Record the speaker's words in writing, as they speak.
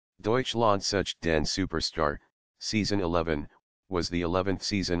Deutschland sucht den Superstar, Season 11, was the 11th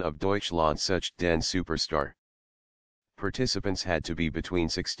season of Deutschland sucht den Superstar. Participants had to be between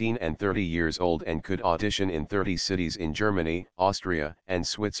 16 and 30 years old and could audition in 30 cities in Germany, Austria, and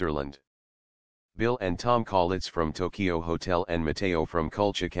Switzerland. Bill and Tom Kaulitz from Tokyo Hotel and Matteo from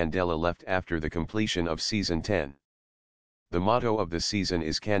Culture Candela left after the completion of Season 10. The motto of the season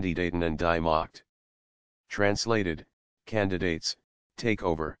is Kandidaten und die Macht. Translated, Candidates, Take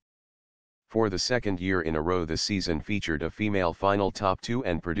Over. For the second year in a row the season featured a female final top 2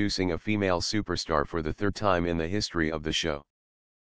 and producing a female superstar for the third time in the history of the show.